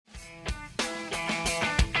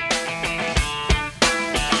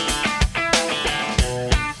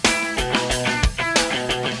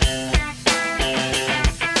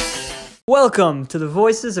Welcome to the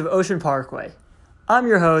Voices of Ocean Parkway. I'm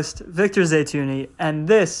your host, Victor Zaytouni, and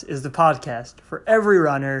this is the podcast for every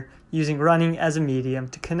runner using running as a medium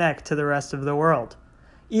to connect to the rest of the world.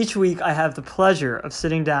 Each week, I have the pleasure of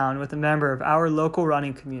sitting down with a member of our local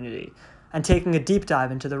running community and taking a deep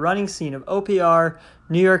dive into the running scene of OPR,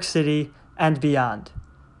 New York City, and beyond.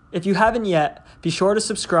 If you haven't yet, be sure to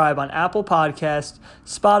subscribe on Apple Podcasts,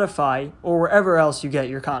 Spotify, or wherever else you get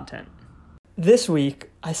your content. This week,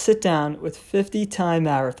 I sit down with 50-time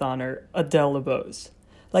marathoner Adele LeBose.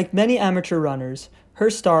 Like many amateur runners,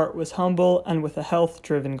 her start was humble and with a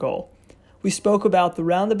health-driven goal. We spoke about the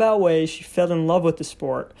roundabout way she fell in love with the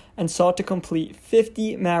sport and sought to complete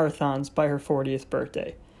 50 marathons by her 40th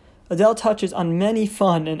birthday. Adele touches on many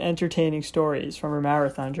fun and entertaining stories from her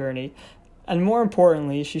marathon journey, and more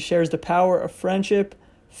importantly, she shares the power of friendship,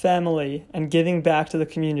 family, and giving back to the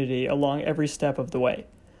community along every step of the way.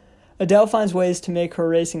 Adele finds ways to make her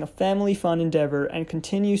racing a family-fun endeavor and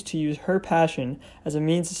continues to use her passion as a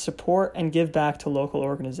means to support and give back to local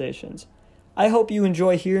organizations. I hope you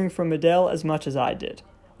enjoy hearing from Adele as much as I did.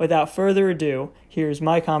 Without further ado, here's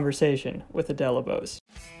my conversation with Adele LeBose.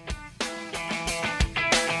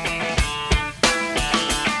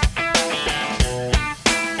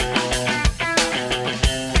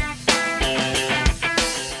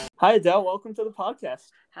 Hi Adele, welcome to the podcast.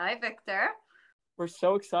 Hi Victor. We're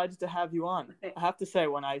so excited to have you on. I have to say,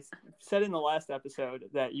 when I said in the last episode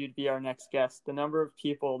that you'd be our next guest, the number of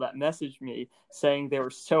people that messaged me saying they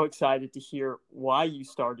were so excited to hear why you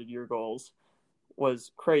started your goals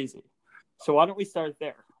was crazy. So why don't we start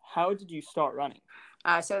there? How did you start running?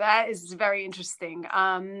 So that is very interesting.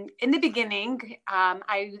 In the beginning,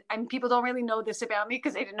 people don't really know this about me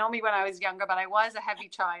because they didn't know me when I was younger, but I was a heavy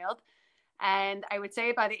child. And I would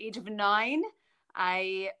say by the age of 9,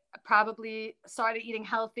 I probably started eating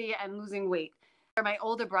healthy and losing weight. My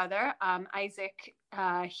older brother, Isaac,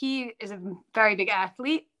 he is a very big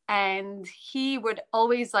athlete, and he would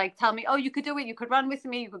always tell me, oh, you could do it. You could run with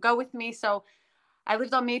me. You could go with me. So I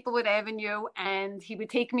lived on Maplewood Avenue, and he would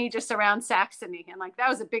take me just around Saxony. And that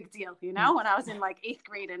was a big deal, when I was in 8th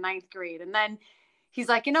grade and 9th grade. And then he's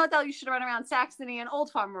like, Adele, you should run around Saxony and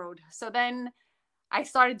Old Farm Road. So then I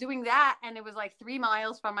started doing that, and it was 3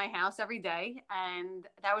 miles from my house every day. And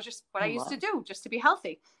that was just what I used to do, just to be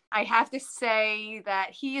healthy. I have to say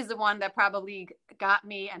that he is the one that probably got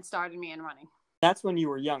me and started me in running. That's when you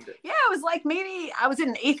were younger. Yeah, it was maybe I was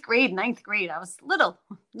in 8th grade, 9th grade. I was little.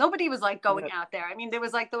 Nobody was going out there. I mean, there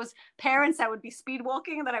was those parents that would be speed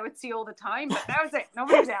walking that I would see all the time, but that was it.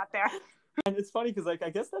 Nobody was out there. And it's funny because I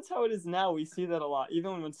guess that's how it is now. We see that a lot,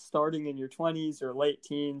 even when starting in your 20s or late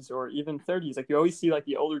teens or even 30s. You always see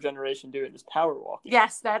the older generation doing this power walking.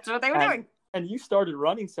 Yes, that's what they were doing. And you started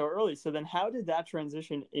running so early. So then how did that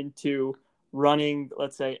transition into running,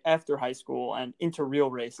 let's say, after high school and into real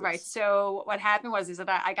races? Right. So what happened was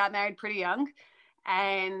that I got married pretty young.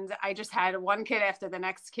 And I just had one kid after the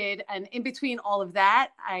next kid. And in between all of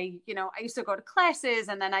that, I used to go to classes.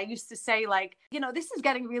 And then I used to say this is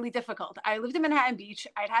getting really difficult. I lived in Manhattan Beach.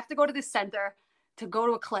 I'd have to go to the center to go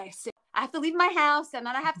to a class. I have to leave my house, and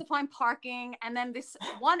then I have to find parking. And then this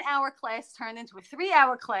 1-hour class turned into a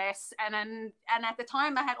 3-hour class. And at the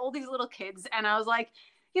time I had all these little kids, and I was like,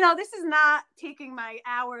 this is not taking my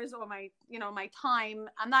hours or my time.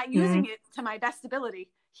 I'm not using it to my best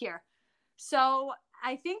ability here. So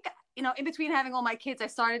I think, in between having all my kids, I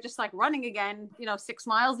started just running again, 6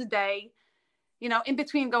 miles a day, in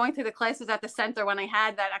between going to the classes at the center when I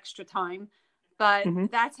had that extra time. But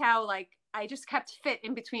that's how I just kept fit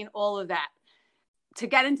in between all of that. To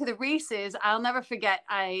get into the races, I'll never forget,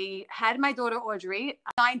 I had my daughter Audrey,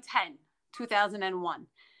 9/10, 2001.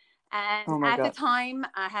 And at the time,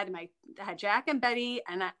 I had Jack and Betty,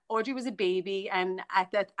 and Audrey was a baby. And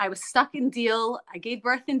I was stuck in Deal. I gave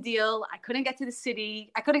birth in Deal. I couldn't get to the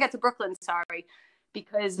city. I couldn't get to Brooklyn,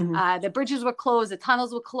 because the bridges were closed. The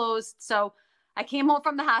tunnels were closed. So I came home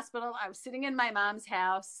from the hospital. I was sitting in my mom's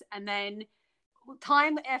house. And then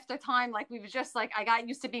time after time, we were just I got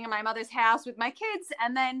used to being in my mother's house with my kids.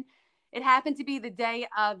 And then it happened to be the day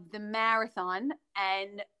of the marathon,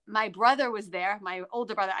 and my brother was there, my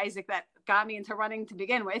older brother, Isaac, that got me into running to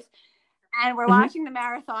begin with. And we're watching the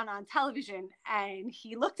marathon on television, and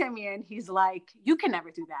he looked at me and he's like, you can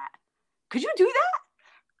never do that. Could you do that?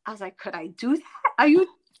 I was like, could I do that? Are you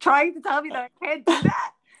trying to tell me that I can't do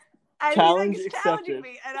that? And he's challenging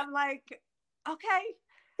me. And I'm like, okay.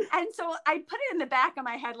 And so I put it in the back of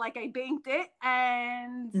my head, I banked it,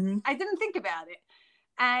 and I didn't think about it.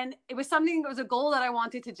 And it was something that was a goal that I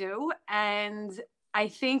wanted to do. And I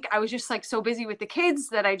think I was just like so busy with the kids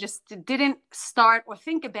that I just didn't start or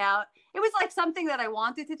think about. It was like something that I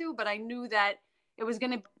wanted to do, but I knew that it was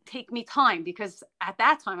going to take me time because at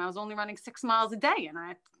that time I was only running 6 miles a day and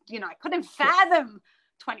I couldn't fathom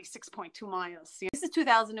 26.2 miles. This is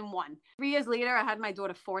 2001. 3 years later, I had my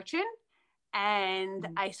daughter Fortune. And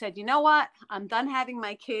I said, you know what? I'm done having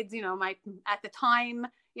my kids, at the time,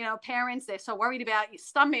 parents, they're so worried about your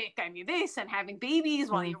stomach and you this and having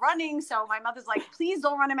babies while you're running. So my mother's like, please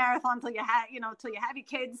don't run a marathon till you have your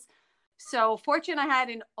kids. So Fortune I had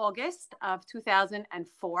in August of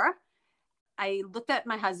 2004. I looked at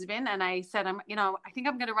my husband and I said, I think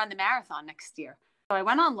I'm going to run the marathon next year. So I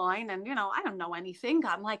went online and, I don't know anything.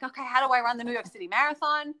 I'm like, okay, how do I run the New York City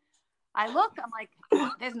Marathon? I look, I'm like,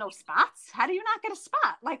 there's no spots. How do you not get a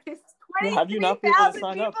spot? Like there's 23,000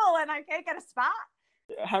 people and I can't get a spot.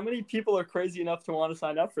 How many people are crazy enough to want to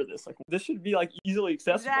sign up for this? Like this should be like easily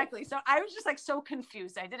accessible. Exactly. So I was just like so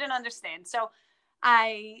confused. I didn't understand. So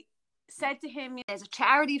I said to him, there's a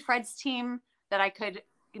charity, Fred's team, that I could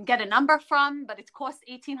get a number from, but it cost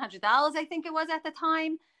 $1,800, I think it was at the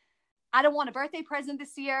time. I don't want a birthday present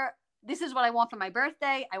this year. This is what I want for my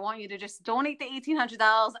birthday. I want you to just donate the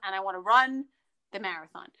 $1,800 and I want to run the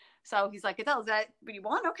marathon. So he's like, Adele, is that what you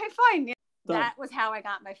want? Okay, fine. That was how I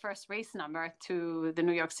got my first race number to the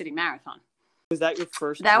New York City Marathon. Was that your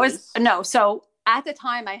first race? No. So at the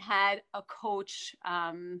time I had a coach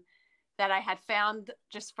that I had found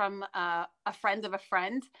just from a friend of a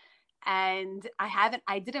friend. And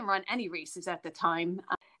I didn't run any races at the time.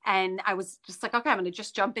 And I was just like, okay, I'm going to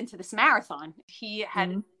just jump into this marathon. He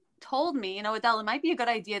had told me, Adele, it might be a good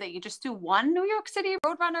idea that you just do one New York City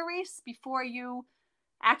Roadrunner race before you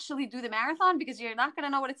actually do the marathon, because you're not going to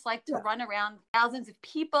know what it's like to run around thousands of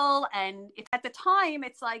people. And at the time,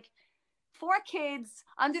 it's like 4 kids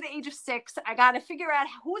under the age of 6. I got to figure out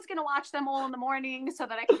who's going to watch them all in the morning so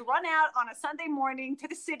that I could run out on a Sunday morning to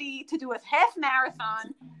the city to do a half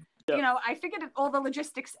marathon. Yep. I figured all the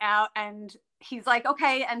logistics out, and he's like,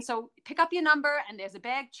 okay. And so pick up your number and there's a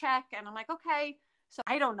bag check. And I'm like, okay. So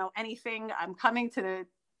I don't know anything. I'm coming to the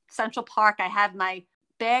Central Park. I have my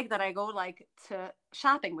bag that I go like to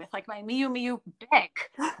shopping with, like my Miu Miu bag.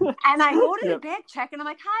 And I go to the bag check and I'm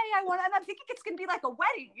like, hi, and I'm thinking it's going to be like a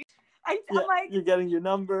wedding. I'm like, you're getting your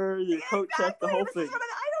number, your coat check, the whole thing. I don't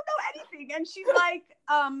know anything. And she's like,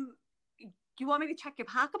 you want me to check your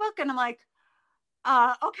pocketbook? And I'm like,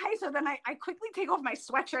 okay. So then I quickly take off my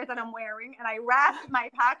sweatshirt that I'm wearing and I wrap my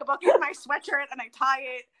pocketbook in my sweatshirt and I tie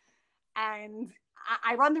it. And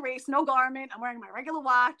I run the race, no garment. I'm wearing my regular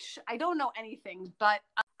watch. I don't know anything, but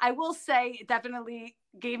I will say it definitely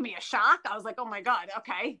gave me a shock. I was like, oh my God,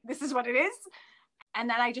 okay, this is what it is. And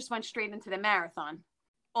then I just went straight into the marathon.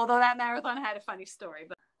 Although that marathon had a funny story.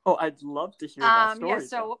 But I'd love to hear that story. Yeah,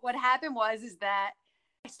 so what happened is that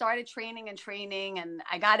I started training and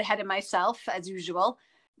I got ahead of myself as usual.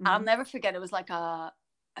 I'll never forget. It was like a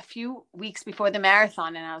few weeks before the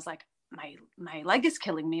marathon. And I was like, my leg is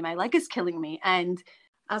killing me. My leg is killing me. And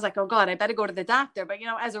I was like, oh God, I better go to the doctor. But,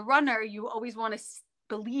 as a runner, you always want to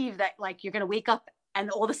believe that like you're going to wake up and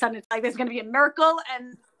all of a sudden it's like there's going to be a miracle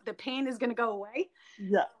and the pain is going to go away.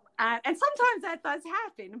 Yeah. And sometimes that does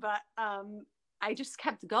happen. But I just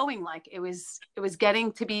kept going. Like it was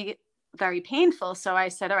getting to be very painful. So I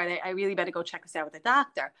said, all right, I really better go check this out with the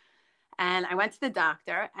doctor. And I went to the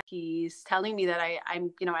doctor and he's telling me that I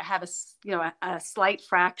have a slight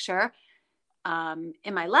fracture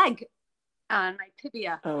in my leg on my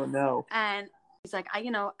tibia. Oh no. And he's like,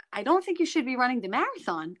 I don't think you should be running the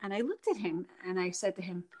marathon. And I looked at him and I said to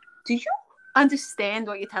him, do you understand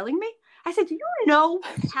what you're telling me? I said, do you know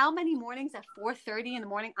how many mornings at 4:30 in the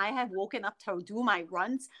morning I have woken up to do my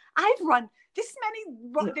runs? I've run this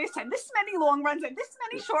many long runs and this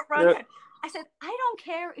many short runs. Yeah. I said, I don't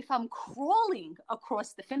care if I'm crawling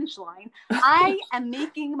across the finish line. I am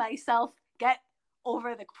making myself get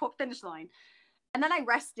over the finish line. And then I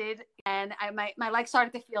rested and my leg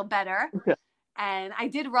started to feel better. Okay. And I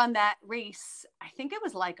did run that race. I think it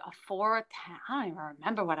was like a 4:10. I don't even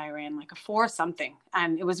remember what I ran, like a 4 something.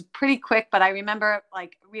 And it was pretty quick, but I remember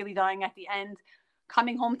like really dying at the end,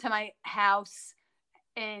 coming home to my house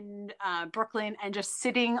in Brooklyn and just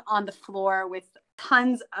sitting on the floor with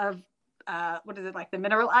tons of the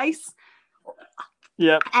mineral ice?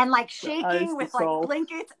 Yep. And like shaking with like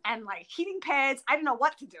blankets and like heating pads. I didn't know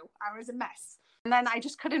what to do. I was a mess. And then I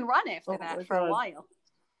just couldn't run after that for a while.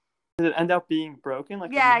 Did it end up being broken?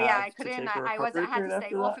 Like I couldn't. I had to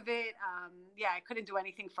stay off of it. I couldn't do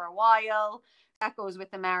anything for a while. That goes with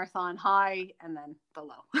the marathon high and then the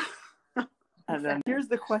low. And then here's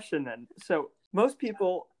the question then. So most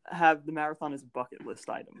people have the marathon as a bucket list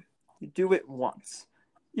item. You do it once.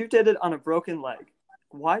 You did it on a broken leg.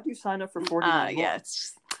 Why do you sign up for 49 more? Yeah,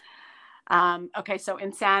 it's okay, so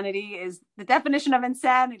insanity is the definition of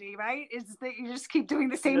insanity, right? Is that you just keep doing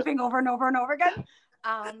the same thing over and over and over again.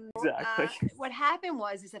 Exactly. What happened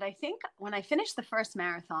was that I think when I finished the first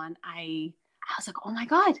marathon, I was like, oh my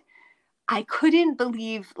God, I couldn't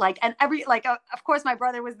believe and of course my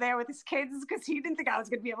brother was there with his kids because he didn't think I was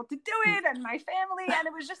going to be able to do it, and my family. And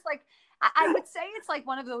it was just like, I would say it's like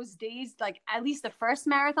one of those days, like at least the first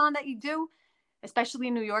marathon that you do, especially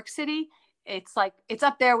in New York City, it's like, it's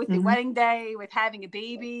up there with your wedding day, with having a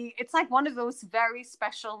baby. It's like one of those very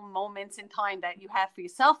special moments in time that you have for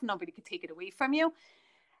yourself. Nobody could take it away from you.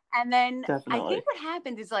 And then Definitely. I think what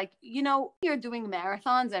happened is you're doing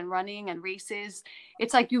marathons and running and races.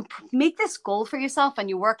 It's like you make this goal for yourself and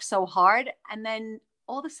you work so hard. And then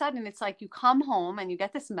all of a sudden it's like you come home and you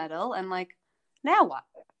get this medal and now what?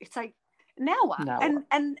 It's like, now what?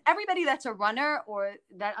 And everybody that's a runner or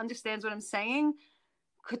that understands what I'm saying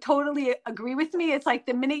could totally agree with me. It's like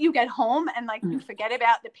the minute you get home and you forget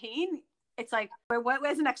about the pain, it's like,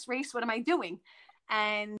 where's the next race? What am I doing?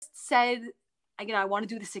 And said, I want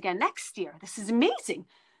to do this again next year. This is amazing.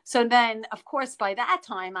 So then, of course, by that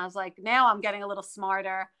time, I was like, now I'm getting a little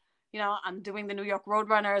smarter. I'm doing the New York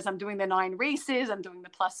Roadrunners. I'm doing the 9 races. I'm doing the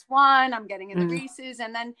 +1. I'm getting in the races.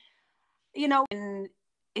 And then, and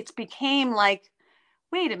it became like,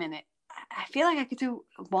 wait a minute. I feel like I could do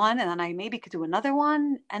one and then I maybe could do another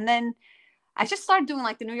one. And then I just started doing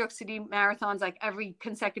the New York City marathons every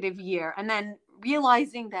consecutive year. And then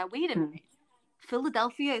realizing that, wait a minute,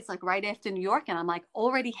 Philadelphia is right after New York, and I'm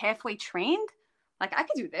already halfway trained. I could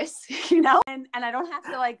do this, and I don't have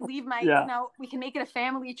to leave my, we can make it a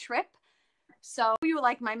family trip. So you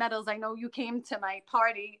my medals. I know you came to my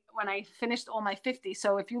party when I finished all my 50.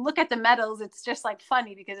 So if you look at the medals, it's just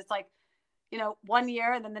funny because it's 1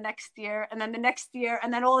 year and then the next year and then the next year.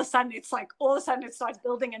 And then all of a sudden it starts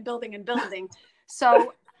building and building and building.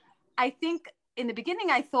 So I think in the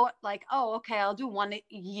beginning, I thought oh, okay, I'll do 1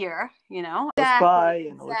 year,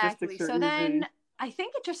 Exactly. So then I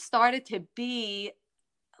think it just started to be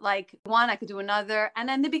one, I could do another. And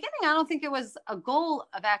in the beginning, I don't think it was a goal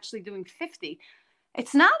of actually doing 50.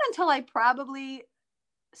 It's not until I probably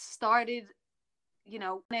started,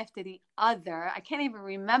 one after the other. I can't even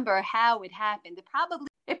remember how it happened.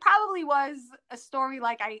 It probably was a story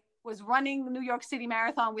I was running the New York City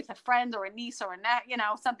Marathon with a friend or a niece or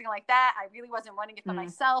something like that. I really wasn't running it for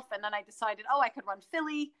myself. And then I decided, I could run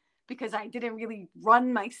Philly because I didn't really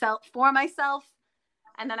run for myself.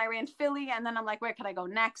 And then I ran Philly, and then I'm like, where could I go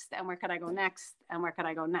next? And where could I go next? And where could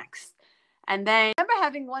I go next? And then I remember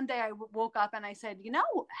having one day I woke up and I said,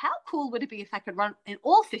 how cool would it be if I could run in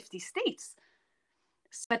all 50 states?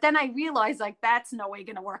 But then I realized that's no way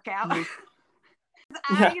going to work out.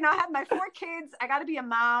 I have my 4 kids. I got to be a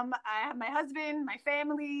mom. I have my husband, my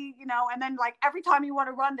family, and then every time you want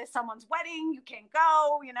to run, there's someone's wedding. You can't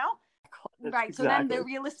go, That's right. Exactly. So then the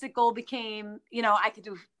realistic goal became, I could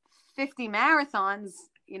do 50 marathons,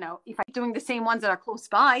 if I'm doing the same ones that are close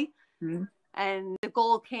by. And the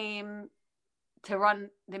goal came to run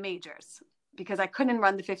the majors because I couldn't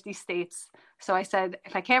run the 50 states. So I said,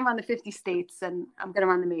 if I can't run the 50 states, then I'm going to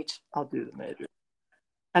run the major. I'll do the major.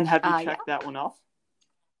 And have you checked that one off?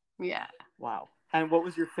 Yeah. Wow. And what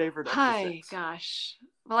was your favorite of the 6? Gosh.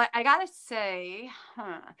 Well, I got to say,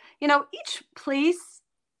 each place,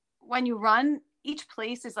 when you run, each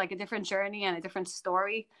place is a different journey and a different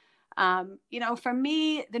story. For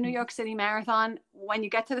me, the New York City Marathon, when you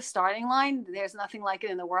get to the starting line, there's nothing like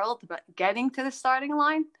it in the world, but getting to the starting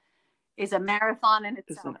line is a marathon in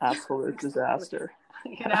itself. It's an absolute disaster.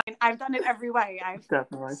 I've done it every way. I've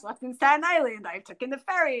Definitely slept in Staten Island. I've taken the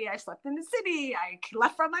ferry. I slept in the city. I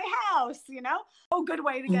left from my house, Oh, good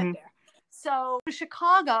way to get there. So to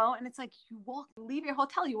Chicago, and it's you leave your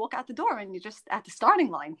hotel, you walk out the door and you're just at the starting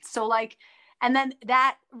line. So and then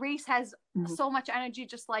that race has so much energy,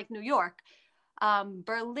 just like New York.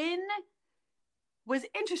 Berlin was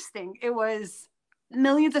interesting. It was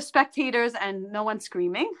millions of spectators and no one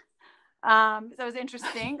screaming. So it was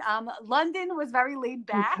interesting. London was very laid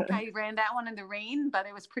back. Okay. I ran that one in the rain, but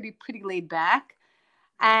it was pretty laid back.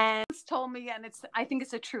 And it's told me, and I think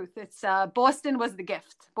it's the truth. It's Boston was the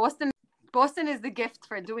gift. Boston is the gift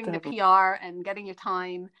for doing the PR and getting your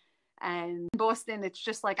time. And Boston, it's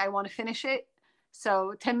just I want to finish it.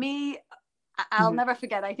 So to me, I'll never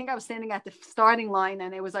forget. I think I was standing at the starting line,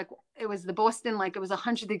 and it was the Boston, it was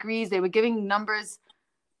 100 degrees. They were giving numbers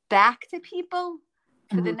back to people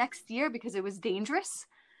for the next year because it was dangerous.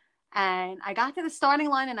 And I got to the starting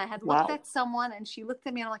line and I had looked Wow. at someone and she looked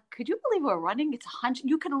at me and I'm like, could you believe we're running? It's 100.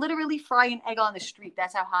 You can literally fry an egg on the street.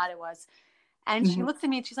 That's how hot it was. And she Mhm. looked at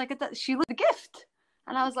me and she's like, she looked at the gift.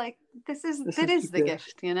 And I was like, This it is is the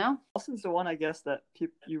gift, you know? Boston's the one, I guess, that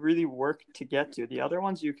you really work to get to. The other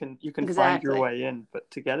ones you can find your Exactly. way in, but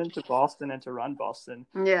to get into Boston and to run Boston,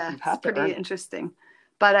 Yeah, you've it's had to earn pretty it. interesting.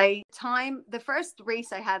 But the first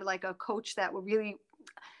race I had like a coach that would really,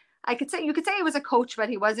 you could say it was a coach, but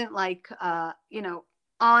he wasn't like,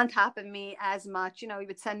 on top of me as much. He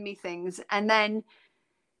would send me things. And then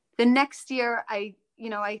the next year I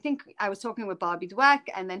think I was talking with Bobby Dweck,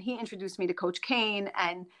 and then he introduced me to Coach Kane.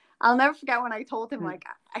 And I'll never forget when I told him, like,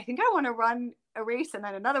 I think I want to run a race, and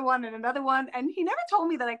then another one and another one. And he never told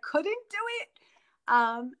me that I couldn't do it.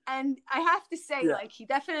 And I have to say, like, he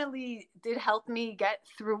definitely did help me get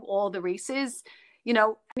through all the races,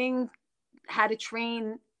 learning how to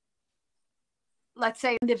train. Let's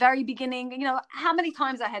say in the very beginning, how many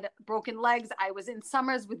times I had broken legs. I was in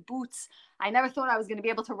summers with boots. I never thought I was going to be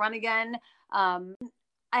able to run again.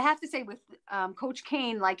 I have to say with Coach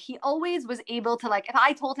Kane, like, he always was able to, like, if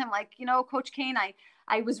I told him, like, Coach Kane,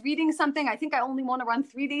 I was reading something, I think I only want to run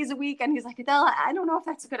 3 days a week. And he's like, Adele, I don't know if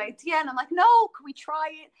that's a good idea. And I'm like, no, can we try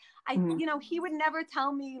it? He would never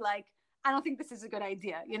tell me, like, I don't think this is a good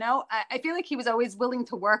idea. I feel like he was always willing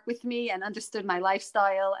to work with me and understood my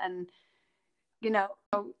lifestyle. And,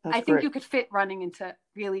 I think great. you could fit running into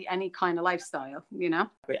really any kind of lifestyle,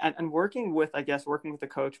 And working with the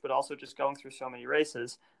coach, but also just going through so many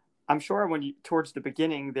races, I'm sure towards the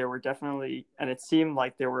beginning, there were definitely, and it seemed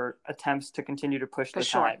like there were attempts to continue to push the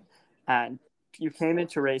time. And you came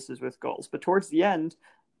into races with goals. But towards the end,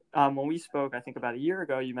 when we spoke, I think about a year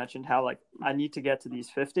ago, you mentioned how, like, I need to get to these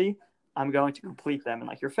 50. I'm going to complete them. And,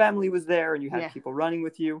 like, your family was there and you had people running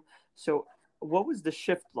with you. So what was the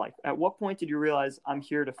shift like? At what point did you realize I'm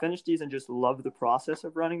here to finish these and just love the process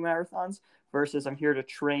of running marathons versus I'm here to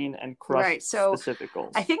train and crush specific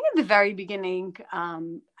goals? I think in the very beginning,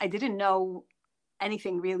 I didn't know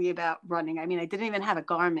anything really about running. I mean, I didn't even have a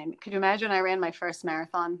Garmin. Could you imagine I ran my first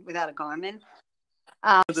marathon without a Garmin?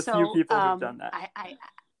 There's a few people who've done that.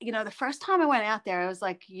 The first time I went out there, I was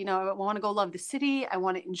like, I want to go love the city. I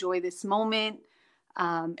want to enjoy this moment.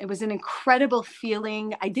 It was an incredible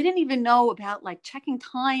feeling. I didn't even know about, like, checking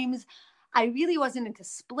times. I really wasn't into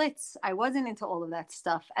splits. I wasn't into all of that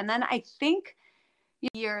stuff. And then I think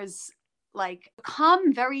years, like,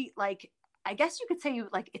 become very, like, I guess you could say,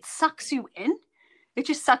 like, it sucks you in. It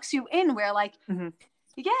just sucks you in where, like,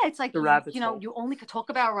 it's like, you only could talk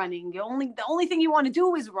about running. The only thing you want to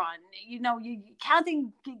do is run. You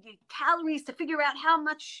counting calories to figure out how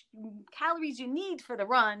much calories you need for the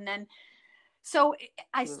run. And so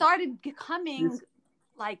I started becoming,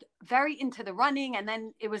 like, very into the running. And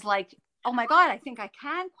then it was like, oh my God, I think I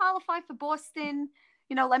can qualify for Boston.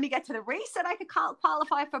 Let me get to the race that I could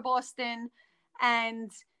qualify for Boston.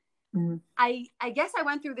 And I guess I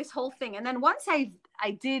went through this whole thing. And then once I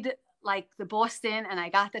did, like, the Boston and I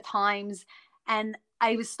got the times, and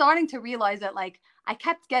I was starting to realize that, like, I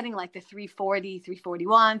kept getting, like, the 340,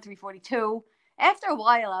 341, 342. After a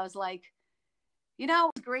while, I was like, it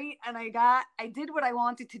was great. And I did what I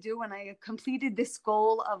wanted to do. And I completed this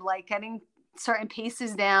goal of, like, getting certain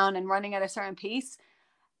paces down and running at a certain pace.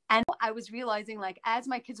 And I was realizing, like, as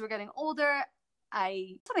my kids were getting older,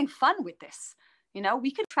 something fun with this.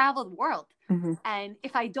 We could travel the world. And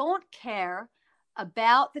if I don't care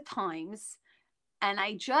about the times and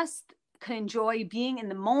I just can enjoy being in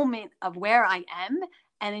the moment of where I am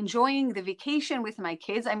and enjoying the vacation with my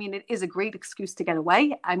kids, I mean, it is a great excuse to get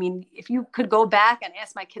away. I mean, if you could go back and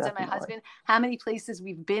ask my kids and my husband how many places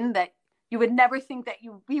we've been that you would never think that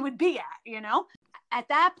we would be at, At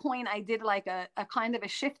that point, I did, like, a kind of a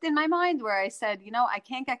shift in my mind where I said, I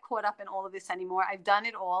can't get caught up in all of this anymore. I've done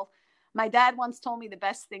it all. My dad once told me the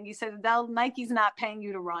best thing. He said, Adele, Nike's not paying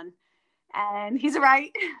you to run. And he's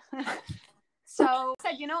right. So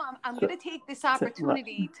I said, I'm going to take this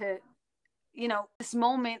opportunity to, this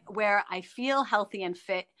moment where I feel healthy and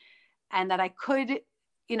fit and that I could,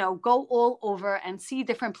 go all over and see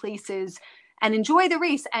different places and enjoy the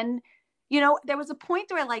race. And, there was a point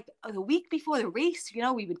where, like, the week before the race,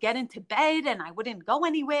 we would get into bed and I wouldn't go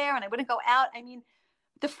anywhere and I wouldn't go out. I mean,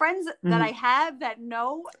 the friends that I have that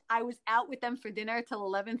know I was out with them for dinner till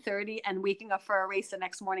 11:30 and waking up for a race the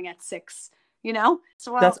next morning at 6,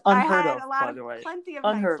 So that's unheard I had of, by the way. Plenty of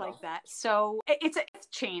nights like that. So it's a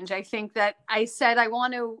change. I think that I said I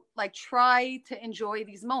want to, like, try to enjoy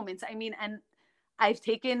these moments. I mean, and I've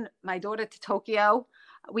taken my daughter to Tokyo.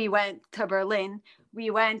 We went to Berlin. We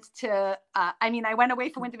went to, I went away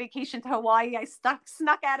for winter vacation to Hawaii. I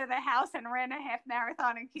snuck out of the house and ran a half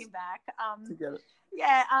marathon and came back. Together.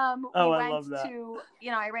 Yeah. Oh, We I went love that. to,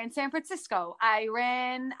 I ran San Francisco. I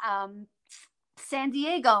ran San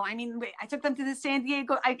Diego. I took them to the San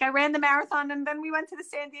Diego. I ran the marathon and then we went to the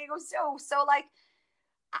San Diego Zoo. So like,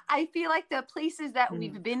 I feel like the places that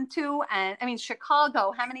we've been to, and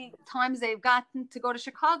Chicago, how many times they've gotten to go to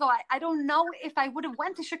Chicago, I don't know if I would have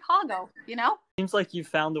went to Chicago, Seems like you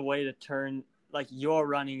found a way to turn like your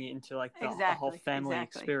running into like the whole family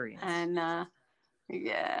experience. And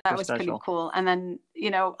yeah, that was pretty cool. And then,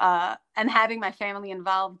 and having my family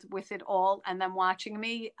involved with it all and then watching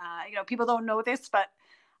me, people don't know this, but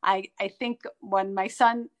I think when my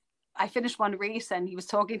son, I finished one race and he was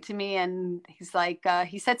talking to me and he's like,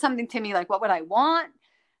 he said something to me like, what would I want?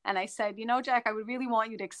 And I said, Jack, I would really want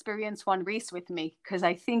you to experience one race with me because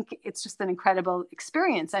I think it's just an incredible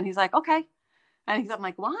experience. And he's like, okay. And I'm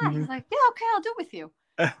like, why? He's like, yeah, okay, I'll do it with you.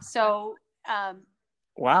 So,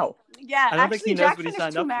 wow. Yeah, I don't think he knows Jack what he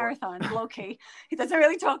signed up marathons, low key. He doesn't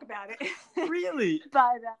really talk about it. Really?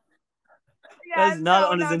 But yeah, that is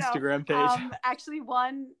not on his Instagram page. Actually,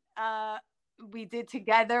 one we did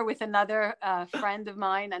together with another friend of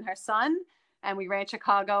mine and her son, and we ran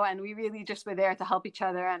Chicago, and we really just were there to help each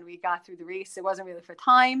other, and we got through the race. It wasn't really for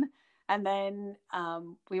time, and then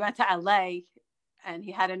we went to LA, and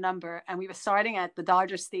he had a number, and we were starting at the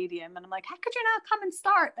Dodger Stadium, and I'm like, how could you not come and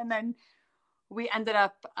start? And then we ended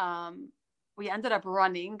up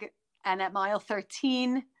running, and at mile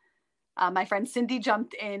 13, my friend Cindy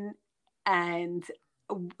jumped in, and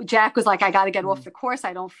Jack was like, I got to get off the course.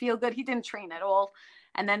 I don't feel good. He didn't train at all.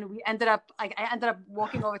 And then I ended up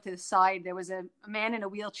walking over to the side. There was a man in a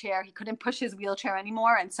wheelchair. He couldn't push his wheelchair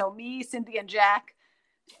anymore. And so me, Cindy, and Jack,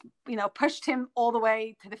 pushed him all the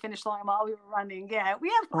way to the finish line while we were running. Yeah, we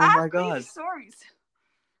have crazy stories.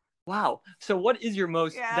 Wow. So what is your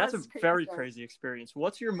most, that's a very crazy experience.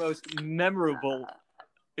 What's your most memorable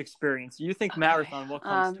experience? You think marathon, what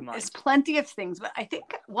comes to mind? There's plenty of things, but I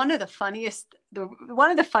think one of the funniest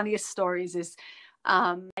stories is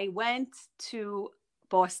I went to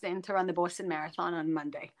Boston to run the Boston Marathon on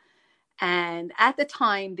Monday. And at the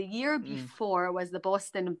time, the year before was the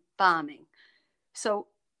Boston bombing. So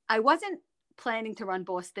I wasn't planning to run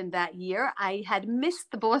Boston that year. I had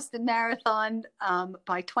missed the Boston Marathon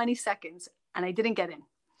by 20 seconds and I didn't get in,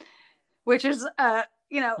 which is,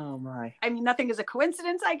 oh my. Nothing is a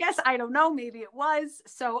coincidence, I guess. I don't know. Maybe it was.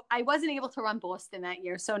 So I wasn't able to run Boston that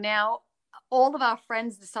year. So now all of our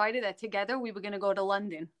friends decided that together we were going to go to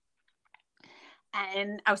London.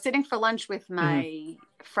 And I was sitting for lunch with my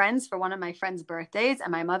friends for one of my friends' birthdays.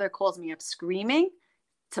 And my mother calls me up screaming.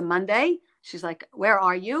 It's a Monday. She's like, where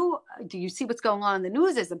are you? Do you see what's going on in the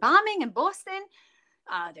news? There's a bombing in Boston,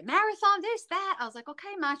 the marathon, this, that. I was like,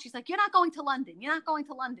 okay, Ma. She's like, you're not going to London. You're not going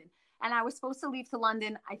to London. And I was supposed to leave to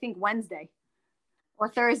London, I think Wednesday or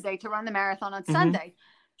Thursday to run the marathon on Sunday.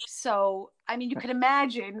 So, you could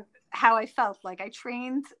imagine how I felt. Like I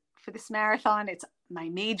trained for this marathon. It's my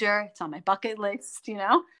major. It's on my bucket list,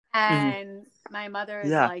 and my mother is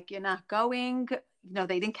like, you're not going.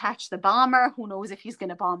 They didn't catch the bomber. Who knows if he's going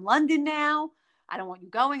to bomb London now? I don't want you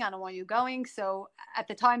going. I don't want you going. So at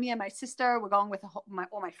the time, me and my sister were going with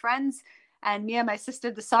all my friends. And me and my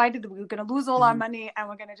sister decided that we were going to lose all our money and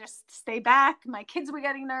we're going to just stay back. My kids were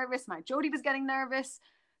getting nervous. My Jody was getting nervous.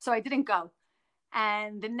 So I didn't go.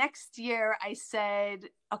 And the next year I said,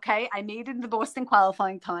 okay, I made it in the Boston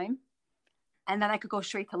qualifying time. And then I could go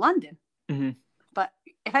straight to London. But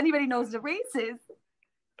if anybody knows the races,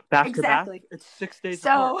 back to back, it's 6 days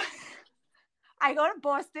apart. So I go to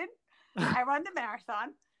Boston, I run the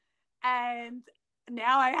marathon, and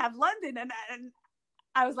now I have London. And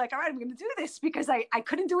I was like, all right, I'm going to do this because I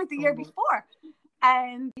couldn't do it the year before.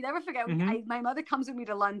 And you never forget, my mother comes with me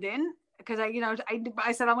to London because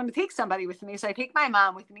I said, I want to take somebody with me. So I take my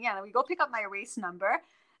mom with me and we go pick up my race number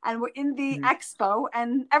and we're in the expo.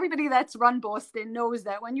 And everybody that's run Boston knows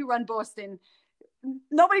that when you run Boston,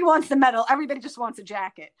 nobody wants the medal. Everybody just wants a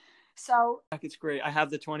jacket. So it's great. I have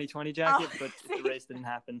the 2020 jacket, but the race didn't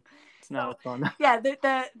happen. It's not fun. Yeah,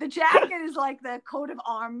 the jacket is like the coat of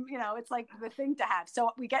arm. It's like the thing to have.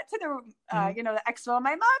 So we get to the the expo.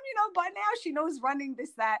 My mom, by now she knows running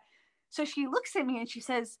this, that. So she looks at me and she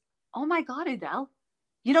says, "Oh my God, Adele,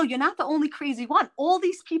 you're not the only crazy one. All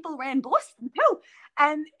these people ran Boston too."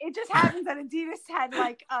 And it just happens that Adidas had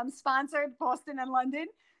sponsored Boston and London.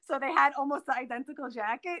 So they had almost the identical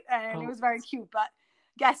jacket and it was very cute. But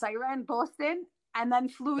yes, I ran Boston and then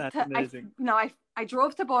flew I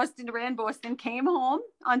drove to Boston, ran Boston, came home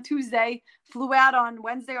on Tuesday, flew out on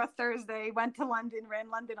Wednesday or Thursday, went to London, ran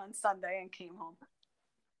London on Sunday and came home.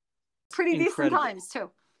 Pretty decent times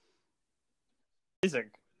too.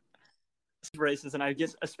 Amazing races, and I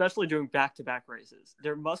guess especially doing back-to-back races,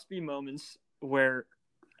 there must be moments where,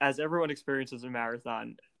 as everyone experiences a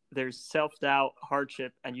marathon, there's self-doubt,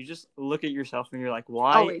 hardship, and you just look at yourself and you're like,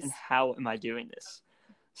 why Always. and how am I doing this?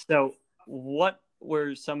 So what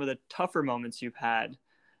were some of the tougher moments you've had,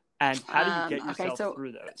 and how do you get yourself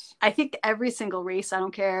through those? I think every single race, I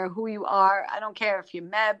don't care who you are, I don't care if you're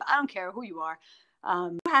Meb, I don't care who you are,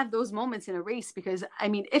 you have those moments in a race, because I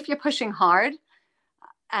mean, if you're pushing hard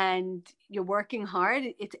and you're working hard,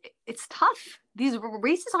 it's tough. These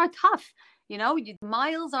races are tough. You know,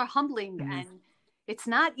 miles are humbling, and it's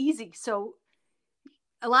not easy. So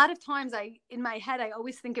a lot of times in my head, I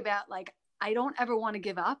always think about, like, I don't ever want to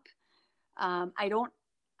give up. I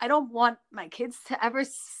don't want my kids to ever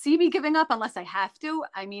see me giving up unless I have to.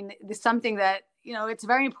 I mean, there's something that, you know, it's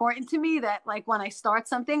very important to me that, like, when I start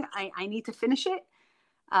something, I need to finish it.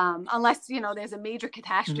 Unless, you know, there's a major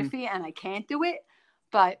catastrophe and I can't do it.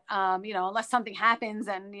 But, you know, unless something happens,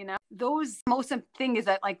 and, you know, those most important thing is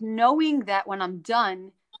that, like, knowing that when I'm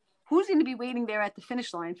done, who's going to be waiting there at the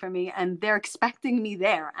finish line for me, and they're expecting me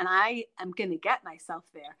there, and I am going to get myself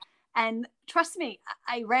there. And trust me,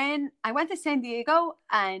 I went to San Diego,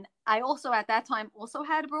 and I also at that time also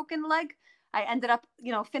had a broken leg. I ended up,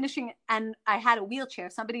 you know, finishing, and I had a wheelchair.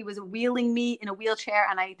 Somebody was wheeling me in a wheelchair,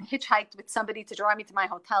 and I hitchhiked with somebody to drive me to my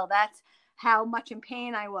hotel. That's how much in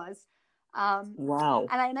pain I was. Wow.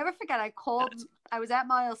 And I never forget, I was at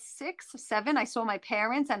mile 6 or 7. I saw my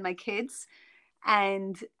parents and my kids,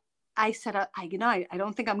 and I said, I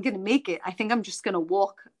don't think I'm going to make it. I think I'm just going to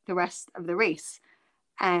walk the rest of the race.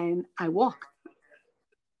 And I walked.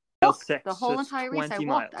 The whole entire race, I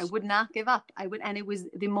walked. I would not give up. And it was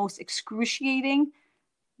the most excruciating,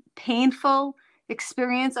 painful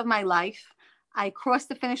experience of my life. I crossed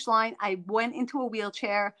the finish line. I went into a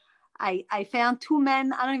wheelchair. I found 2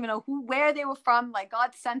 men. I don't even know where they were from. Like,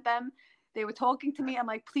 God sent them. They were talking to me. I'm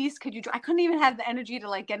like, please, could you? I couldn't even have the energy to,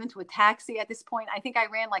 like, get into a taxi at this point. I think I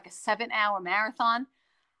ran like a 7-hour marathon.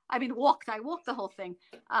 I mean, I walked the whole thing.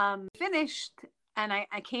 Finished, and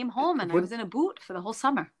I came home, and I was in a boot for the whole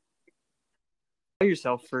summer.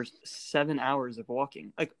 Yourself for 7 hours of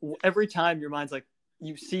walking. Like, every time your mind's like,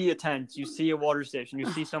 you see a tent, you see a water station, you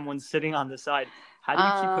see someone sitting on the side. How do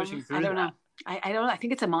you keep pushing through that? I don't know. I don't know. I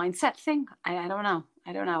think it's a mindset thing. I don't know.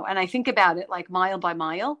 And I think about it like mile by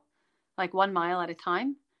mile, like 1 mile at a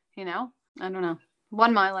time, you know? I don't know.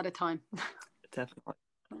 1 mile at a time. Definitely.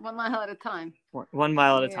 1 mile at a time. 1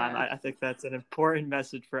 mile at a time. I think that's an important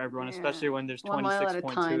message for everyone, especially when there's 26.2. 1 mile at a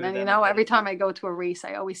time. And, you know, every time I go to a race,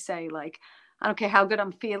 I always say, like, I don't care how good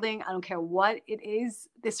I'm feeling. I don't care what it is.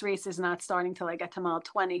 This race is not starting till I get to mile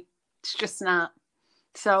 20. It's just not.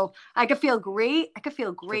 So I could feel great.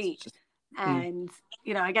 And,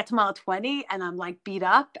 you know, I get to mile 20 and I'm, like, beat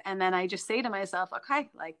up. And then I just say to myself, okay,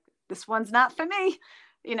 like, this one's not for me.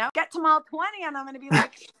 You know, get to mile 20 and I'm going to be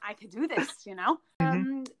like, I could do this, you know?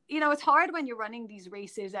 You know, it's hard when you're running these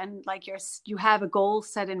races and, like, you have a goal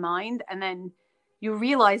set in mind, and then you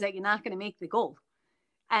realize that you're not going to make the goal.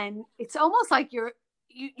 And it's almost like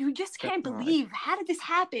you just can't believe, how did this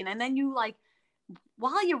happen? And then you, like,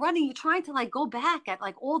 while you're running, you're trying to, like, go back at,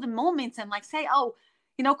 like, all the moments and, like, say, oh,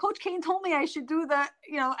 you know, Coach Kane told me I should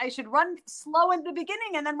I should run slow in the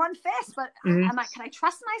beginning and then run fast. But can I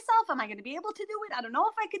trust myself? Am I going to be able to do it? I don't know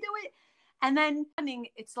if I could do it. And then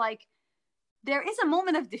it's like, there is a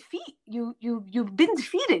moment of defeat. You've been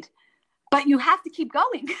defeated, but you have to keep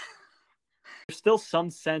going. There's still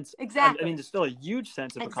some sense. Exactly. I mean, there's still a huge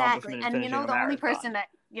sense of accomplishment. And, you know, the only person that,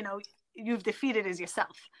 you know, you've defeated is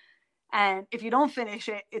yourself. And if you don't finish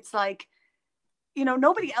it, it's like, you know,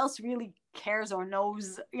 nobody else really cares or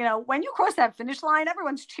knows. You know, when you cross that finish line,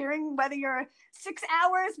 everyone's cheering, whether you're 6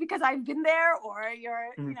 hours because I've been there, or you're,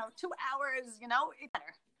 you know, 2 hours, you know, it's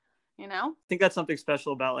better, you know? I think that's something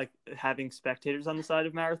special about, like, having spectators on the side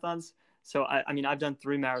of marathons. So, I mean, I've done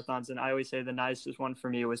 3 marathons, and I always say the nicest one for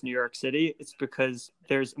me was New York City. It's because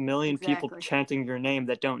there's a million people chanting your name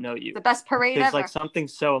that don't know you. The best parade ever. There's, like, something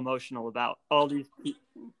so emotional about all these people.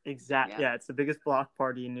 Yeah, it's the biggest block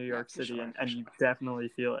party in New York City, sure, and you definitely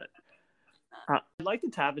feel it. I'd like to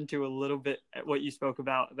tap into a little bit at what you spoke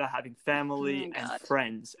about having family and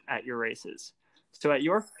friends at your races. So at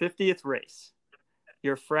your 50th race,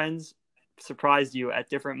 your friends surprised you at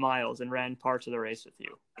different miles and ran parts of the race with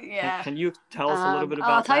you. Yeah. Can you tell us a little bit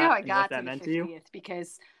about I'll tell that you how I and got what that to meant the 50th, to you?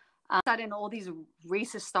 because suddenly all these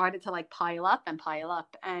races started to, like, pile up.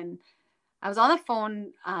 And I was on the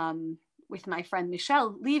phone with my friend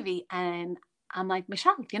Michelle Levy, and I'm like,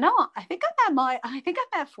 Michelle, you know, I think I'm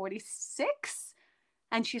at 46.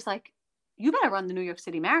 And she's like, you better run the New York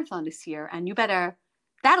City Marathon this year, and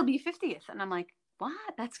that'll be 50th. And I'm like, what?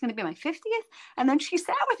 That's going to be my 50th? And then she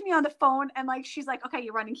sat with me on the phone, and like, she's like, okay,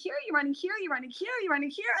 you're running here, you're running here, you're running here, you're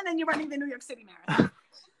running here, and then you're running the New York City Marathon.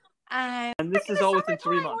 And this is all within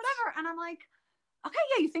 3 months. Whatever. And I'm like, okay,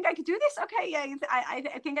 yeah, you think I could do this? Okay, yeah,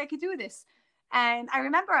 I think I could do this. And I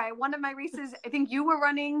remember one of my races, I think you were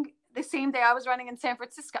running the same day I was running in San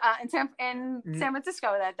Francisco, in San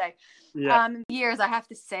Francisco that day. Yeah. Years, I have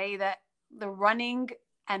to say that the running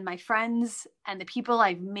and my friends and the people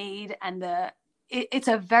I've made, and it's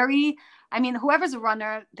a very, I mean, whoever's a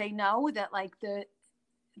runner, they know that like the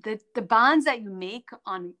bonds that you make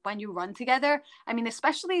on when you run together. I mean,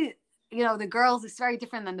 especially, you know, the girls, it's very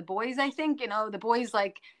different than the boys. I think, you know, the boys,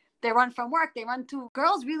 like, they run from work, they run to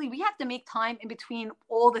girls. Really, we have to make time in between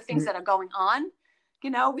all the things that are going on,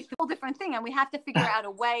 you know, with a whole different thing. And we have to figure out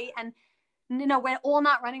a way. And, you know, we're all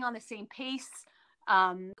not running on the same pace.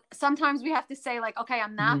 Sometimes we have to say like, okay,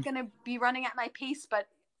 I'm not going to be running at my pace, but,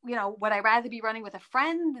 you know, would I rather be running with a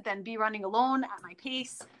friend than be running alone at my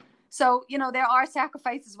pace? So, you know, there are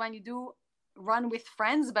sacrifices when you do run with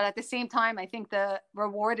friends, but at the same time, I think the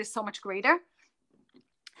reward is so much greater.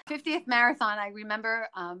 50th marathon, I remember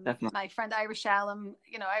my friend Irish Alum,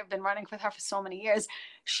 you know, I've been running with her for so many years.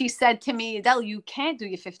 She said to me, Adele, you can't do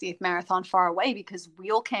your 50th marathon far away because we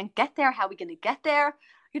all can't get there. How are we going to get there?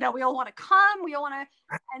 You know, we all want to come. We all want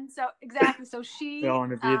to. And so, exactly. So she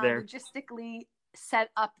logistically set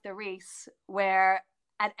up the race where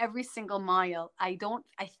at every single mile, I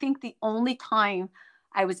think the only time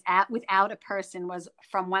I was without a person was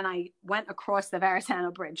from when I went across the Verrazano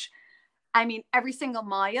Bridge. I mean, every single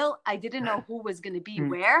mile, I didn't know who was going to be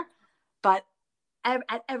where, but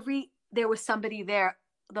there was somebody there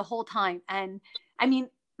the whole time. And I mean,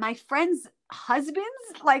 my friends' husbands,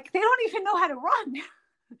 like, they don't even know how to run.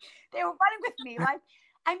 They were running with me. Like,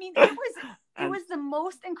 I mean, it was the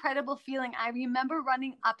most incredible feeling. I remember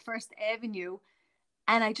running up First Avenue,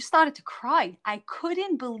 and I just started to cry. I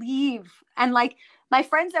couldn't believe. And like, my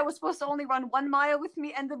friends that were supposed to only run 1 mile with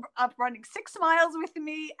me ended up running 6 miles with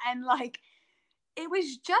me. And like, it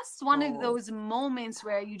was just one of those moments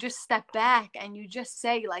where you just step back and you just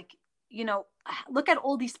say, like, you know, look at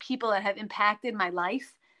all these people that have impacted my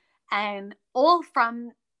life, and all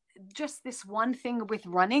from just this one thing with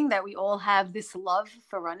running, that we all have this love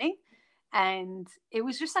for running. And it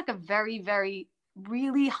was just like a very, very,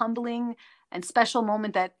 really humbling and special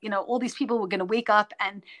moment that, you know, all these people were going to wake up.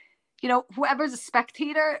 And, you know, whoever's a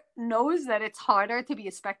spectator knows that it's harder to be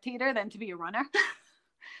a spectator than to be a runner.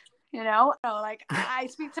 You know, like, I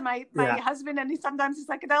speak to my husband, and sometimes he's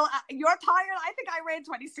like, Adele, you're tired. I think I ran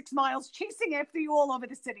 26 miles chasing after you all over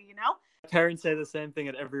the city, you know? Parents say the same thing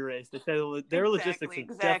at every race. They say their logistics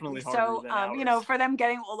are definitely harder than ours. You know, for them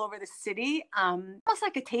getting all over the city, almost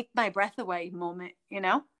like a take my breath away moment, you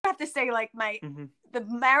know? I have to say, like, the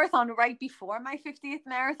marathon right before my 50th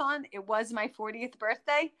marathon, it was my 40th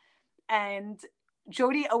birthday. And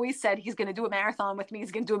Jody always said he's going to do a marathon with me.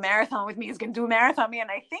 He's going to do a marathon with me. He's going to do a marathon with me.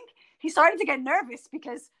 And I think he started to get nervous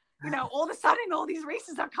because, you know, all of a sudden all these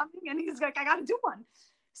races are coming, and he's like, I got to do one.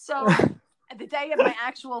 So the day of my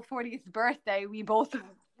actual 40th birthday, we both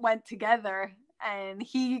went together, and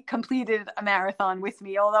he completed a marathon with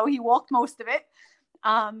me, although he walked most of it.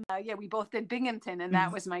 We both did Binghamton, and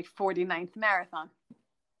that was my 49th marathon.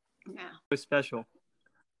 Yeah. So special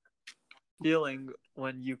feeling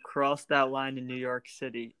when you crossed that line in New York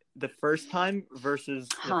City the first time versus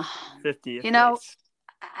the 50th. You know,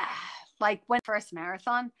 like, when first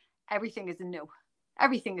marathon, everything is new.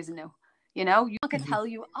 Everything is new. You know, you can tell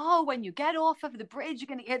you, oh, when you get off of the bridge, you're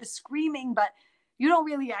going to hear the screaming, but you don't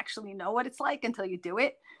really actually know what it's like until you do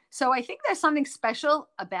it. So I think there's something special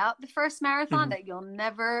about the first marathon that you'll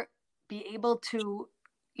never be able to,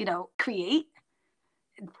 you know, create.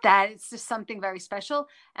 That it's just something very special.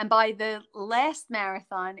 And by the last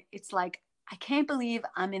marathon, it's like, I can't believe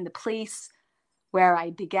I'm in the place where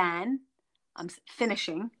I began. I'm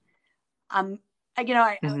finishing. You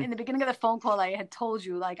know, in the beginning of the phone call, I had told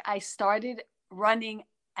you, like, I started running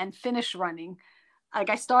and finished running.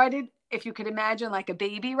 Like, I started, if you could imagine, like a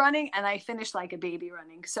baby running, and I finished like a baby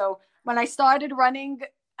running. So when I started running,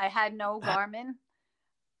 I had no Garmin.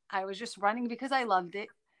 I was just running because I loved it.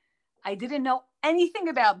 I didn't know anything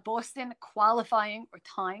about Boston qualifying or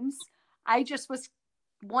times. I just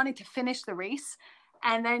wanted to finish the race.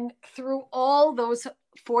 And then through all those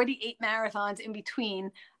 48 marathons in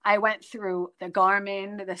between, I went through the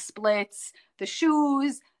Garmin, the splits, the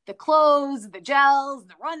shoes, the clothes, the gels,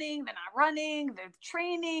 the running, the not running, the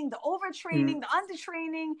training, the overtraining, the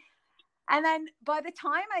undertraining. And then by the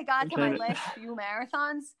time I got to my last few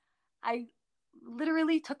marathons, I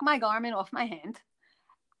literally took my Garmin off my hand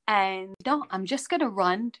and I'm just going to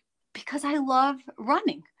run because I love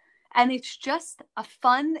running. And it's just a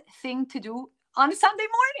fun thing to do on a Sunday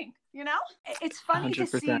morning. It's funny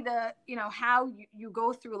 100%. To see how you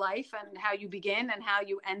go through life and how you begin and how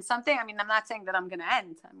you end something. I mean, I'm not saying that I'm going to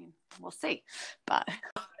end. I mean, we'll see. But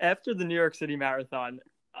after the New York City Marathon,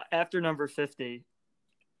 after number 50,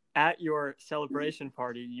 at your celebration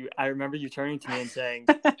party, I remember you turning to me and saying,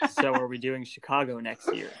 "So are we doing Chicago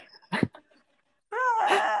next year?"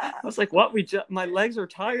 I was like, "What? My legs are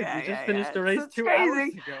tired. We just finished the race 2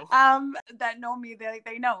 hours ago." That know me,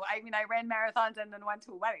 they know. I mean, I ran marathons and then went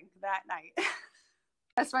to a wedding that night.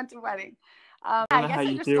 Just went to a wedding. I guess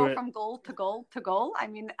I just go from goal to goal to goal. I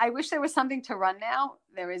mean, I wish there was something to run now.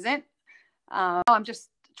 There isn't. I'm just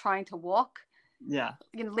trying to walk. Yeah.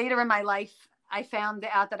 Later in my life, I found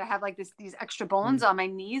out that I have like these extra bones on my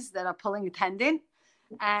knees that are pulling a tendon.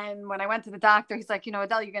 And when I went to the doctor, he's like,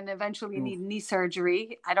 Adele, you're going to eventually need knee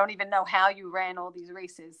surgery. I don't even know how you ran all these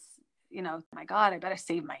races. My God, I better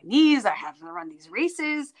save my knees. I have to run these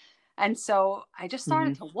races. And so I just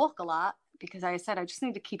started to walk a lot because I said, I just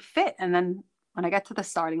need to keep fit. And then when I get to the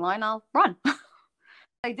starting line, I'll run.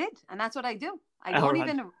 I did. And that's what I do. I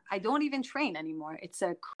don't even train anymore. It's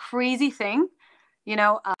a crazy thing.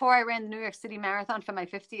 Before I ran the New York City Marathon for my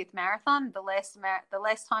 50th marathon, the last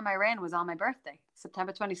time I ran was on my birthday,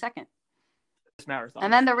 September 22nd. This marathon.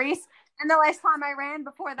 And then the last time I ran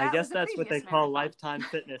before that, I guess that's what they call lifetime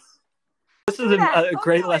fitness. This is a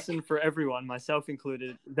great lesson for everyone, myself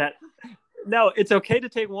included, that no, it's okay to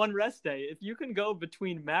take one rest day. If you can go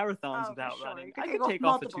between marathons without running, I could take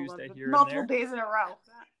off a Tuesday here and there. Multiple days in a row.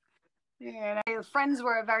 Yeah, friends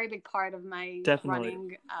were a very big part of my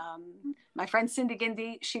running. My friend Cindy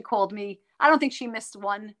Gindy, she called me. I don't think she missed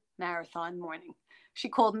one marathon morning. She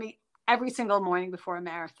called me every single morning before a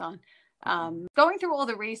marathon. Going through all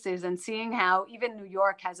the races and seeing how even New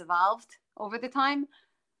York has evolved over the time.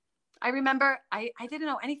 I remember I didn't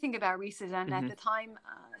know anything about races. And at the time,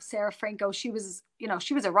 Sarah Franco, she was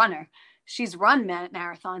a runner. She's run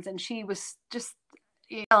marathons and she was just,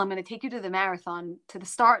 I'm going to take you to the marathon, to the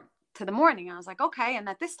start, to the morning. I was like, okay. And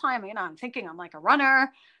at this time, I'm thinking I'm like a runner.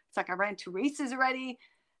 It's like I ran 2 races already.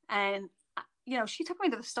 And, she took me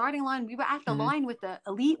to the starting line. We were at the line with the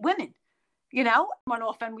elite women, went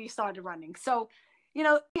off and we started running. So,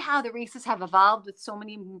 how the races have evolved with so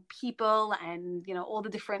many people and, all the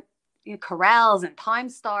different corrals and time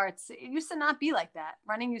starts. It used to not be like that.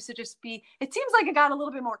 Running used to just be, it seems like it got a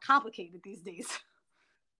little bit more complicated these days.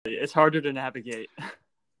 It's harder to navigate.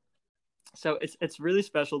 So it's really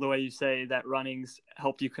special the way you say that running's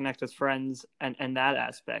helped you connect with friends and that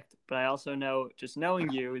aspect. But I also know, just knowing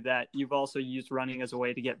you, that you've also used running as a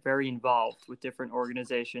way to get very involved with different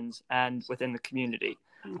organizations and within the community.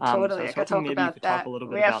 Totally. So I was hoping maybe you could talk a little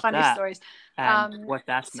bit about funny that stories. And what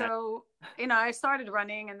that's meant. So, I started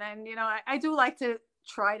running and then, I do like to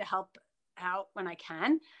try to help out when I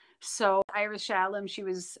can. So Iris Shalom, she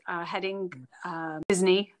was heading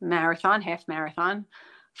Disney marathon, half marathon.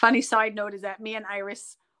 Funny side note is that me and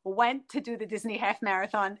Iris went to do the Disney half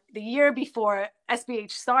marathon the year before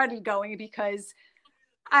SBH started going because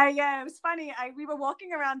it was funny. We were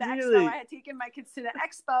walking around the expo. I had taken my kids to the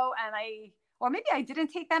expo or maybe I didn't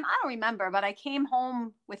take them. I don't remember, but I came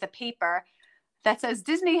home with a paper that says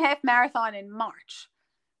Disney half marathon in March.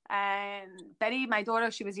 And Betty, my daughter,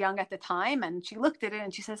 she was young at the time and she looked at it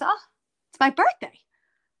and she says, "Oh, it's my birthday."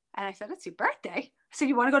 And I said, "It's your birthday?" I said,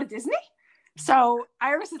 "You want to go to Disney?" So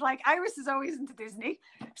Iris is always into Disney.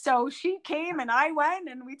 So she came and I went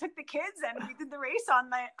and we took the kids and we did the race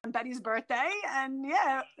on Betty's birthday. And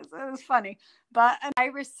yeah, it was funny. But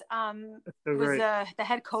Iris was the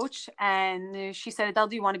head coach and she said, "Adele,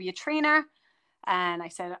 do you want to be a trainer?" And I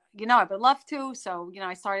said, I would love to. So,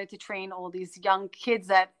 I started to train all these young kids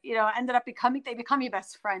that, ended up become your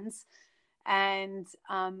best friends. And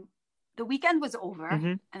the weekend was over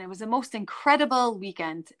and it was the most incredible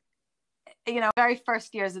weekend. Very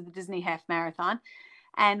first years of the Disney half marathon.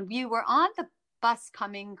 And we were on the bus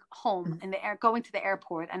coming home going to the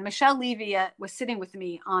airport. And Michelle Levy was sitting with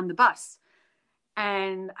me on the bus.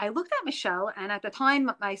 And I looked at Michelle. And at the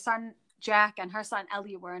time, my son, Jack, and her son,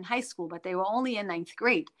 Elliot, were in high school, but they were only in 9th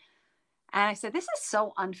grade. And I said, "This is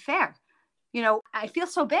so unfair. I feel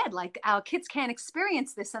so bad. Like our kids can't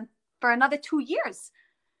experience this for another 2 years."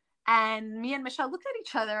 And me and Michelle looked at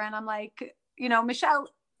each other and I'm like, Michelle,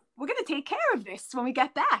 we're going to take care of this when we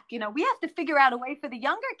get back. We have to figure out a way for the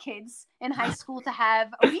younger kids in high school to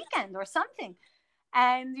have a weekend or something.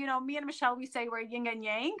 And, me and Michelle, we say we're yin and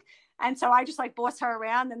yang. And so I just boss her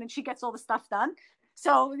around and then she gets all the stuff done.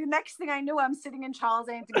 So the next thing I knew, I'm sitting in Charles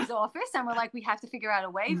Anthony's office, and we're like, we have to figure out a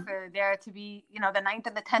way for there to be, you know, the 9th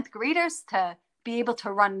and the 10th graders to be able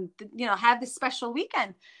to run, you know, have this special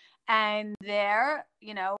weekend. And there,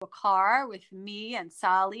 you know, a car with me and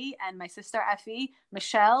Sally and my sister Effie,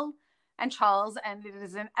 Michelle and Charles. And it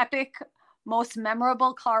is an epic, most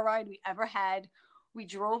memorable car ride we ever had. We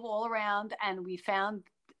drove all around, and we found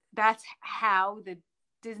that's how the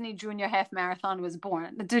Disney Junior Half Marathon was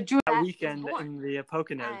born. The Junior that weekend in the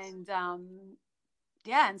Poconos. And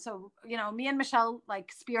yeah, and so, you know, me and Michelle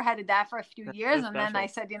like spearheaded that for a few years, and then I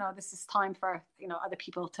said, you know, this is time for, you know, other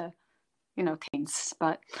people to, you know, taste.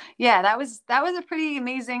 But yeah, that was a pretty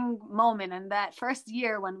amazing moment. And that first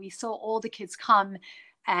year when we saw all the kids come,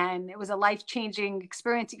 and it was a life-changing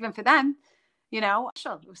experience even for them, you know,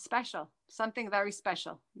 it was special, something very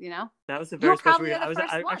special, you know. That was a very special weekend.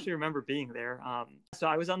 I actually remember being there. So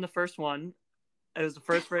I was on the first one. It was the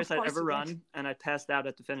first race I'd ever run, and I passed out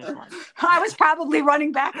at the finish line. I was probably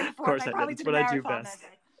running back and forth. Of course I did. That's what I do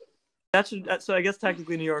best. So I guess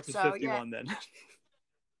technically New York is 51 then.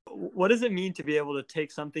 What does it mean to be able to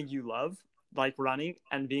take something you love, like running,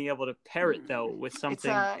 and being able to pair it, though, with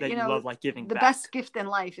something that you love, like giving back? The best gift in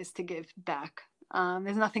life is to give back.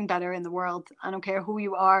 There's nothing better in the world. I don't care who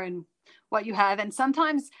you are and what you have. And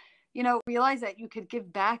sometimes, you know, realize that you could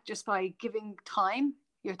give back just by giving time,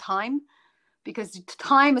 your time, because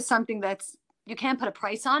time is something that's, you can't put a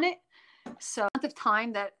price on it. So the amount of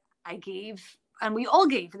time that I gave, and we all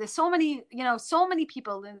gave, there's so many, you know, so many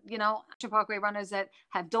people, you know, Ocean Parkway runners that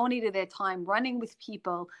have donated their time running with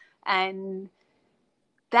people, and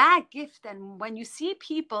that gift. And when you see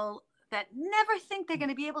people that never think they're going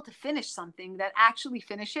to be able to finish something, that actually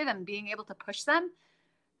finish it, and being able to push them,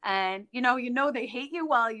 and you know they hate you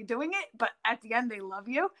while you're doing it, but at the end they love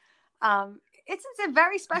you. It's a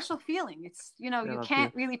very special feeling. It's, you know, you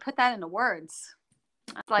can't really put that into words.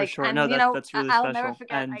 Like, for sure. And no, you know, that's really I'll special. never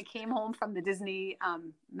forget. I came home from the Disney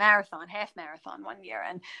half marathon one year,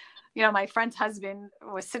 and you know, my friend's husband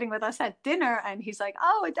was sitting with us at dinner, and he's like,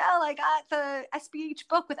 "Oh, Adele, I got the SBH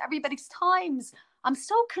book with everybody's times. I'm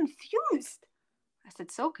so confused." I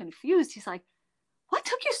said, "So confused?" He's like, "What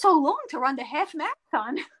took you so long to run the half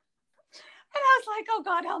marathon?" And I was like, "Oh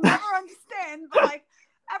God, I'll never understand." But like,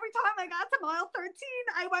 every time I got to mile 13,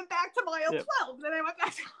 I went back to mile 12. Then I went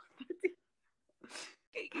back to mile 13.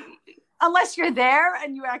 Unless you're there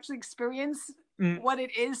and you actually experience what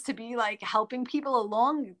it is to be like helping people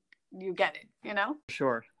along, you get it, you know?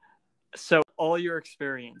 Sure. So all your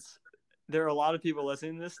experience, there are a lot of people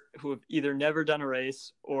listening to this who have either never done a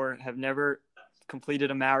race or have never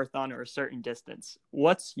completed a marathon or a certain distance.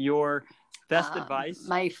 What's your best advice?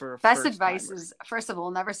 My best advice is, first of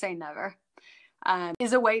all, never say never.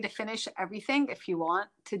 Is a way to finish everything. If you want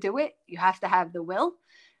to do it, you have to have the will.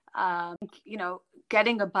 You know,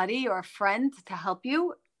 getting a buddy or a friend to help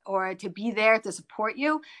you or to be there to support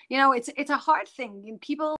you. You know, it's a hard thing.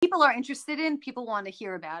 People are interested in, people want to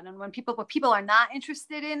hear about. And what people are not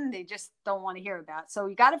interested in, they just don't want to hear about. So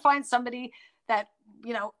you got to find somebody that,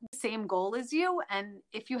 you know, same goal as you. And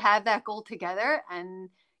if you have that goal together and,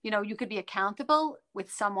 you know, you could be accountable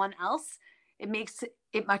with someone else, it makes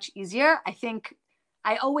it much easier. I think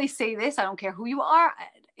I always say this, I don't care who you are.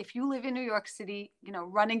 If you live in New York City, you know,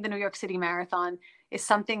 running the New York City Marathon is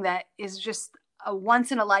something that is just a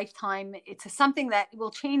once in a lifetime. It's something that will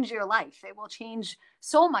change your life. It will change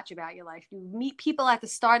so much about your life. You meet people at the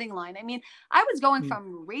starting line. I mean, I was going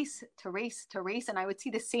from race to race to race, and I would see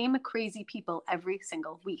the same crazy people every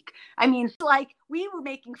single week. I mean, like, we were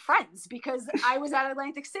making friends because I was at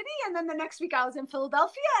Atlantic City, and then the next week I was in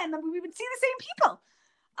Philadelphia, and then we would see the same people.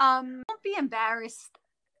 Don't be embarrassed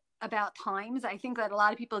about times. I think that a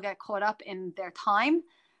lot of people get caught up in their time.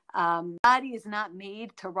 Body is not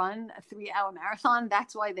made to run a 3-hour marathon.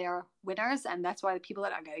 That's why they're winners, and that's why the people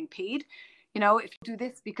that are getting paid. You know, if you do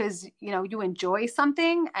this because, you know, you enjoy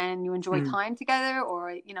something and you enjoy time together,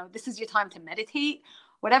 or, you know, this is your time to meditate,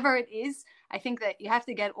 whatever it is, I think that you have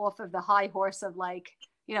to get off of the high horse of like,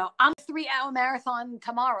 you know, I'm a 3-hour marathon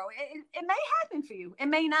tomorrow. It may happen for you. It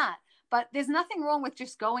may not. But there's nothing wrong with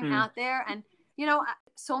just going out there and, you know,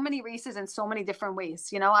 so many races in so many different ways.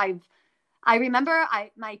 You know, I remember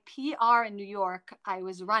my PR in New York, I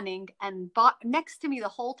was running, and next to me the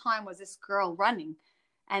whole time was this girl running.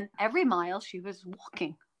 And every mile she was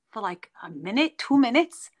walking for like a minute, 2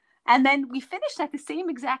 minutes. And then we finished at the same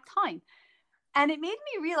exact time. And it made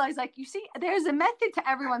me realize, like, you see, there's a method to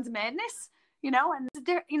everyone's madness, you know, and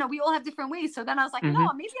there, you know, we all have different ways. So then I was like,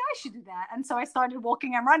 no, maybe I should do that. And so I started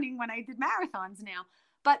walking and running when I did marathons now.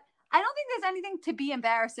 But I don't think there's anything to be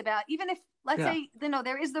embarrassed about, even if, let's say, you know,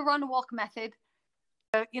 there is the run walk method.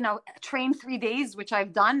 train 3 days, which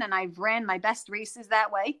I've done, and I've ran my best races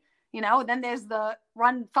that way. Then there's the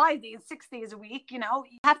run 5 days, 6 days a week. You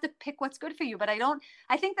have to pick what's good for you. But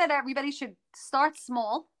I think that everybody should start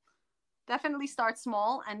small. Definitely start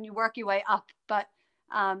small and you work your way up. But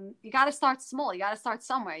you got to start small. You got to start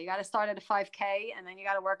somewhere. You got to start at a 5K, and then you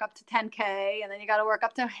got to work up to 10K, and then you got to work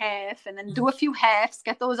up to half, and then do a few halves,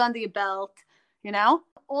 get those under your belt.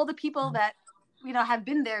 All the people that, have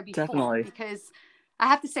been there before. Definitely. Because I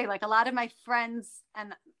have to say, like, a lot of my friends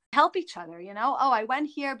and help each other, oh, I went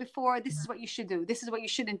here before. This is what you should do. This is what you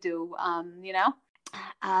shouldn't do.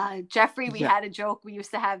 Jeffrey, we had a joke. We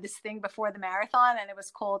used to have this thing before the marathon, and it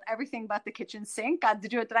was called Everything But the Kitchen Sink.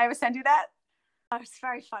 Did I ever send you that? Oh, it's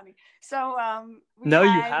very funny. So, you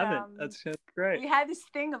haven't. That's great. We had this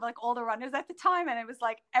thing of like all the runners at the time, and it was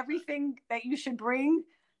like everything that you should bring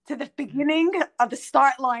to the beginning of the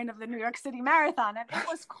start line of the New York City Marathon. And it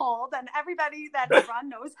was called, and everybody that run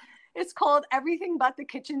knows, it's called Everything But the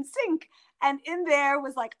Kitchen Sink. And in there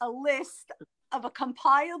was like a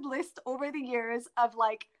compiled list over the years of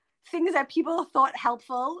like things that people thought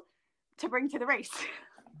helpful to bring to the race.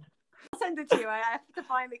 I'll send it to you. I have to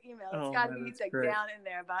find the email. It's got to be like down in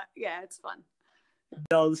there, but yeah, it's fun.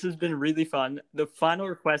 No, this has been really fun. The final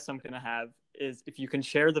request I'm going to have is if you can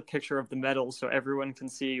share the picture of the medal so everyone can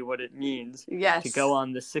see what it means to go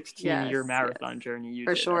on the 16-year marathon journey you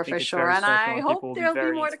did. For sure. And I hope there'll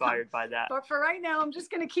be more to come. By that. But for right now, I'm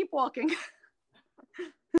just going to keep walking.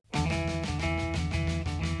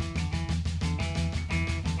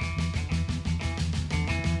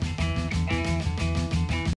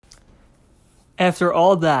 After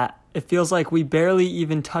all that, it feels like we barely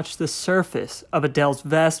even touched the surface of Adele's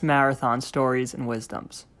vast marathon stories and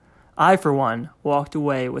wisdoms. I, for one, walked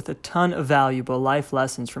away with a ton of valuable life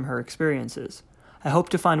lessons from her experiences. I hope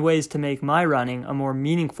to find ways to make my running a more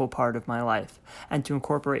meaningful part of my life, and to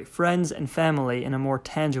incorporate friends and family in a more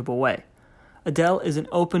tangible way. Adele is an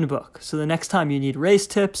open book, so the next time you need race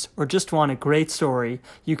tips or just want a great story,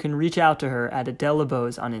 you can reach out to her at Adele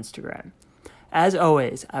LeBeaux on Instagram. As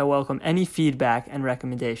always, I welcome any feedback and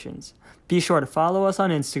recommendations. Be sure to follow us on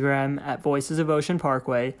Instagram at Voices of Ocean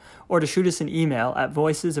Parkway, or to shoot us an email at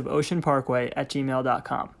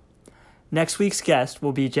voicesofoceanparkway@gmail.com. Next week's guest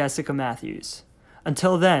will be Jessica Matthews.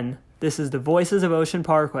 Until then, this is the Voices of Ocean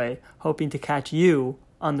Parkway, hoping to catch you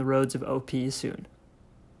on the roads of OP soon.